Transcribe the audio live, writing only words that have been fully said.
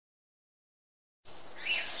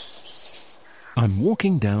I'm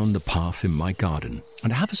walking down the path in my garden,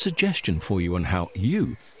 and I have a suggestion for you on how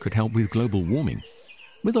you could help with global warming.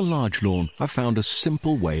 With a large lawn, I found a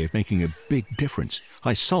simple way of making a big difference.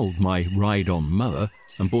 I sold my ride-on mower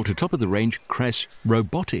and bought a top-of-the-range Cress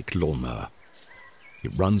robotic lawnmower.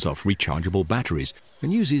 It runs off rechargeable batteries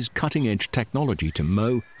and uses cutting-edge technology to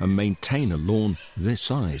mow and maintain a lawn this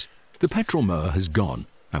size. The petrol mower has gone,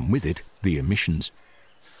 and with it, the emissions.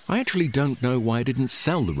 I actually don't know why I didn't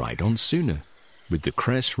sell the ride-on sooner. With the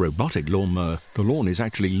Cress robotic lawnmower, the lawn is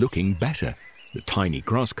actually looking better. The tiny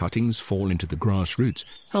grass cuttings fall into the grass roots,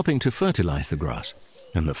 helping to fertilize the grass.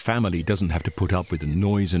 And the family doesn't have to put up with the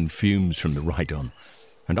noise and fumes from the ride-on.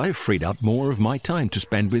 And I've freed up more of my time to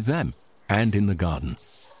spend with them and in the garden.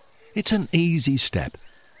 It's an easy step,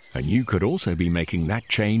 and you could also be making that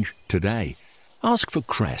change today. Ask for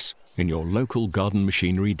Cress in your local garden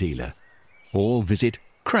machinery dealer, or visit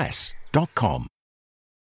cress.com.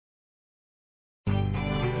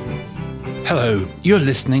 Hello, you're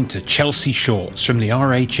listening to Chelsea Shorts from the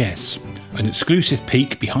RHS, an exclusive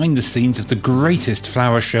peek behind the scenes of the greatest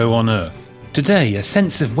flower show on earth. Today, a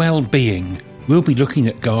sense of well-being. We'll be looking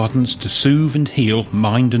at gardens to soothe and heal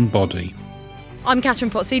mind and body. I'm Catherine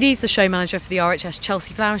Potsidis, the show manager for the RHS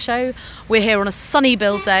Chelsea Flower Show. We're here on a sunny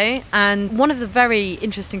build day, and one of the very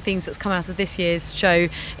interesting themes that's come out of this year's show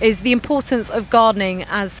is the importance of gardening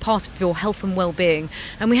as part of your health and well-being.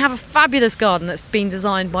 And we have a fabulous garden that's been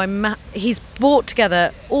designed by Matt. He's brought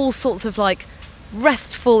together all sorts of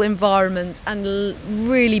restful environment and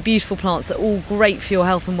really beautiful plants that are all great for your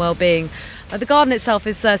health and well-being. The garden itself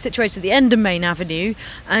is situated at the end of Main Avenue,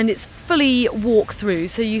 and it's fully walk-through,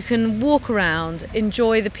 so you can walk around,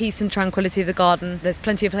 enjoy the peace and tranquility of the garden. There's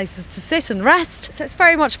plenty of places to sit and rest, so it's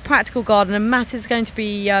very much a practical garden, and Matt is going to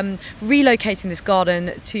be relocating this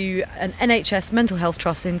garden to an NHS mental health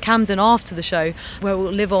trust in Camden after the show, where it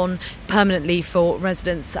will live on permanently for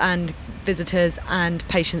residents and visitors and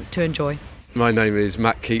patients to enjoy. My name is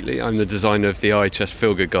Matt Keatley. I'm the designer of the RHS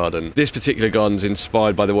Feel Good Garden. This particular garden is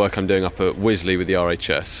inspired by the work I'm doing up at Wisley with the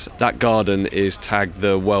RHS. That garden is tagged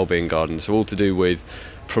the Wellbeing Garden, so all to do with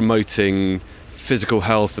promoting physical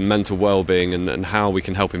health and mental well-being and how we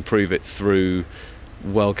can help improve it through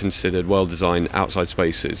well-considered, well-designed outside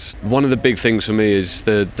spaces. One of the big things for me is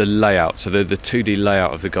the layout. So the 2D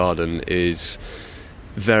layout of the garden is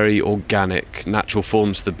very organic, natural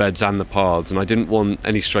forms to the beds and the paths, and I didn't want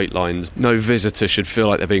any straight lines. No visitor should feel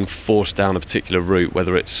like they're being forced down a particular route,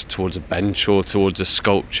 whether it's towards a bench or towards a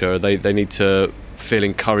sculpture. They need to feel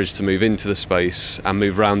encouraged to move into the space and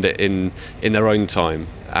move around it in their own time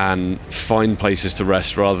and find places to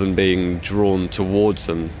rest rather than being drawn towards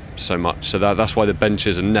them so much. So that's why the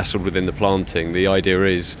benches are nestled within the planting. The idea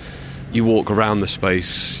is you walk around the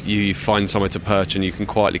space, you find somewhere to perch, and you can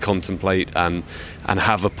quietly contemplate and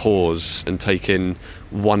have a pause and take in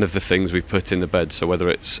one of the things we've put in the bed. So whether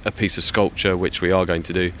it's a piece of sculpture, which we are going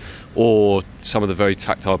to do, or some of the very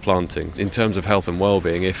tactile plantings. In terms of health and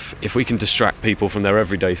well-being, if we can distract people from their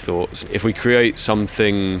everyday thoughts, if we create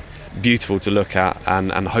something beautiful to look at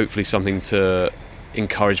and hopefully something to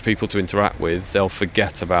encourage people to interact with, they'll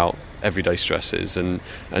forget about everyday stresses, and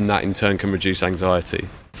that in turn can reduce anxiety.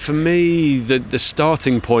 For me, the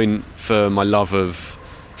starting point for my love of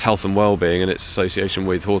health and well-being and its association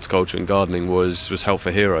with horticulture and gardening was Help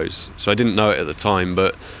for Heroes. So I didn't know it at the time,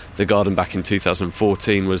 but the garden back in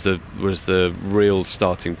 2014 was the real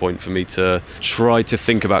starting point for me to try to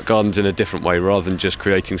think about gardens in a different way rather than just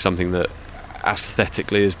creating something that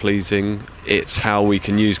aesthetically is pleasing. It's how we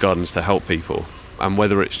can use gardens to help people. And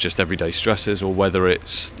whether it's just everyday stresses or whether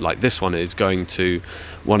it's, like this one is, going to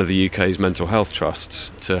one of the UK's mental health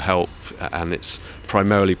trusts to help, and it's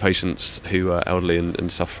primarily patients who are elderly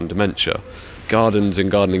and suffer from dementia. Gardens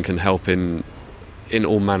and gardening can help in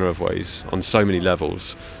all manner of ways, on so many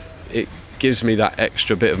levels. It gives me that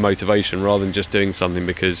extra bit of motivation rather than just doing something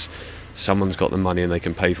because someone's got the money and they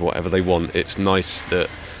can pay for whatever they want. It's nice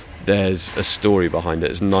that there's a story behind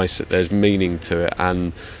it. It's nice that there's meaning to it,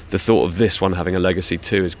 and the thought of this one having a legacy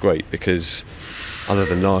too is great because other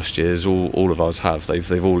than last year's, all of ours have.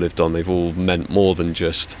 They've all lived on. They've all meant more than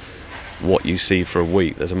just what you see for a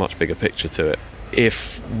week. There's a much bigger picture to it.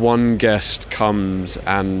 If one guest comes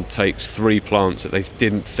and takes 3 plants that they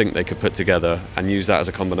didn't think they could put together and use that as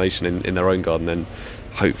a combination in their own garden, then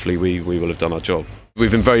hopefully we will have done our job. We've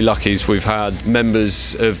been very lucky. We've had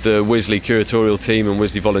members of the Wisley curatorial team and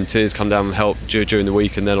Wisley volunteers come down and help during the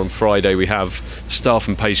week, and then on Friday we have staff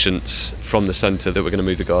and patients from the centre that we're going to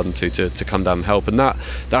move the garden to come down and help, and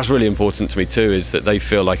that's really important to me too, is that they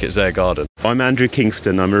feel like it's their garden. I'm Andrew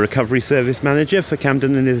Kingston. I'm a recovery service manager for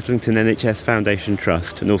Camden and Islington NHS Foundation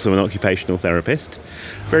Trust and also an occupational therapist.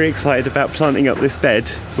 Very excited about planting up this bed,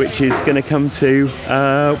 which is going to come to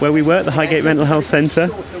where we work, the Highgate Mental Health Centre.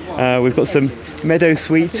 We've got some meadow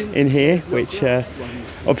suite in here, which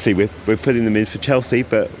obviously we're putting them in for Chelsea,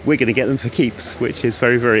 but we're going to get them for keeps, which is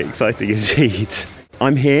very, very exciting indeed.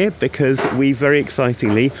 I'm here because we very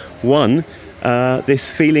excitingly won this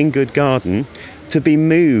Feeling Good garden to be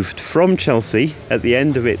moved from Chelsea at the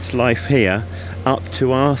end of its life here up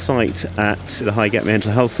to our site at the Highgate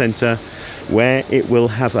Mental Health Centre, where it will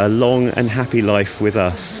have a long and happy life with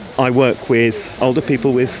us. I work with older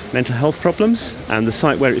people with mental health problems, and the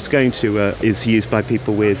site where it's going to is used by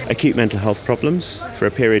people with acute mental health problems for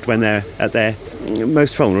a period when they're at their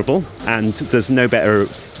most vulnerable, and there's no better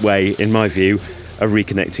way, in my view, of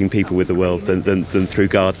reconnecting people with the world than through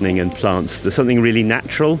gardening and plants. There's something really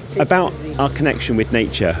natural about our connection with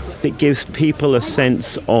nature. It gives people a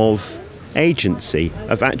sense of agency,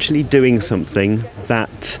 of actually doing something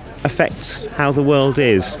that affects how the world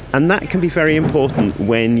is. And that can be very important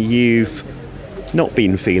when you've not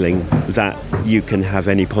been feeling that you can have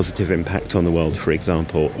any positive impact on the world, for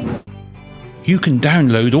example. You can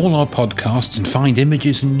download all our podcasts and find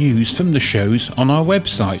images and news from the shows on our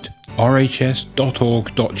website, rhs.org.uk,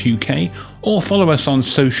 or follow us on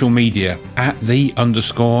social media at @the_RHS.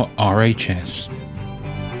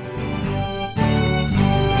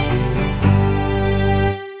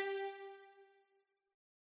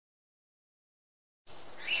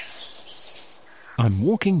 I'm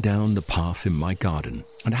walking down the path in my garden,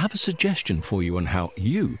 and I have a suggestion for you on how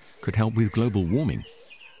you could help with global warming.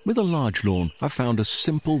 With a large lawn, I found a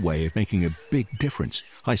simple way of making a big difference.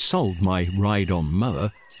 I sold my ride-on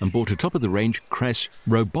mower and bought a top-of-the-range Cress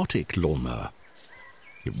robotic lawnmower.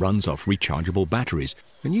 It runs off rechargeable batteries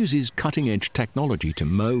and uses cutting-edge technology to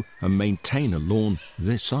mow and maintain a lawn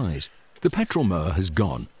this size. The petrol mower has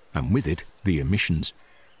gone, and with it, the emissions.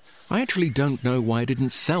 I actually don't know why I didn't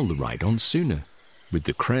sell the ride-on sooner. With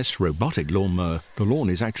the Cress robotic lawnmower, the lawn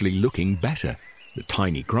is actually looking better. The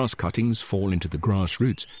tiny grass cuttings fall into the grass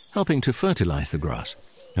roots, helping to fertilize the grass.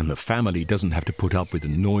 And the family doesn't have to put up with the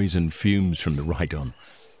noise and fumes from the ride-on.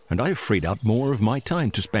 And I've freed up more of my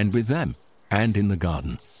time to spend with them and in the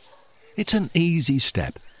garden. It's an easy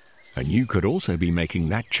step, and you could also be making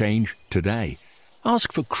that change today.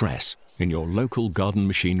 Ask for Cress in your local garden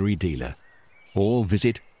machinery dealer, or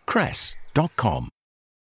visit cress.com.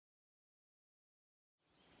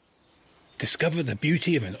 Discover the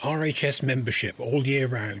beauty of an RHS membership all year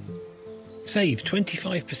round. Save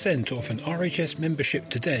 25% off an RHS membership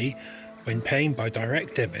today when paying by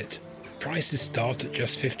direct debit. Prices start at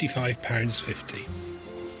just £55.50.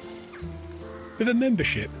 With a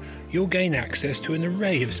membership, you'll gain access to an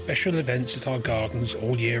array of special events at our gardens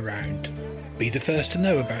all year round. Be the first to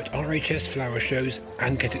know about RHS flower shows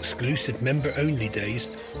and get exclusive member-only days,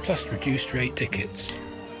 plus reduced rate tickets.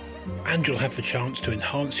 And you'll have the chance to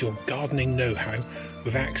enhance your gardening know-how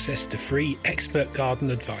with access to free expert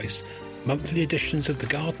garden advice, monthly editions of the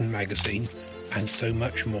Garden magazine, and so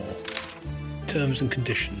much more. Terms and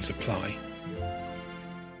conditions apply.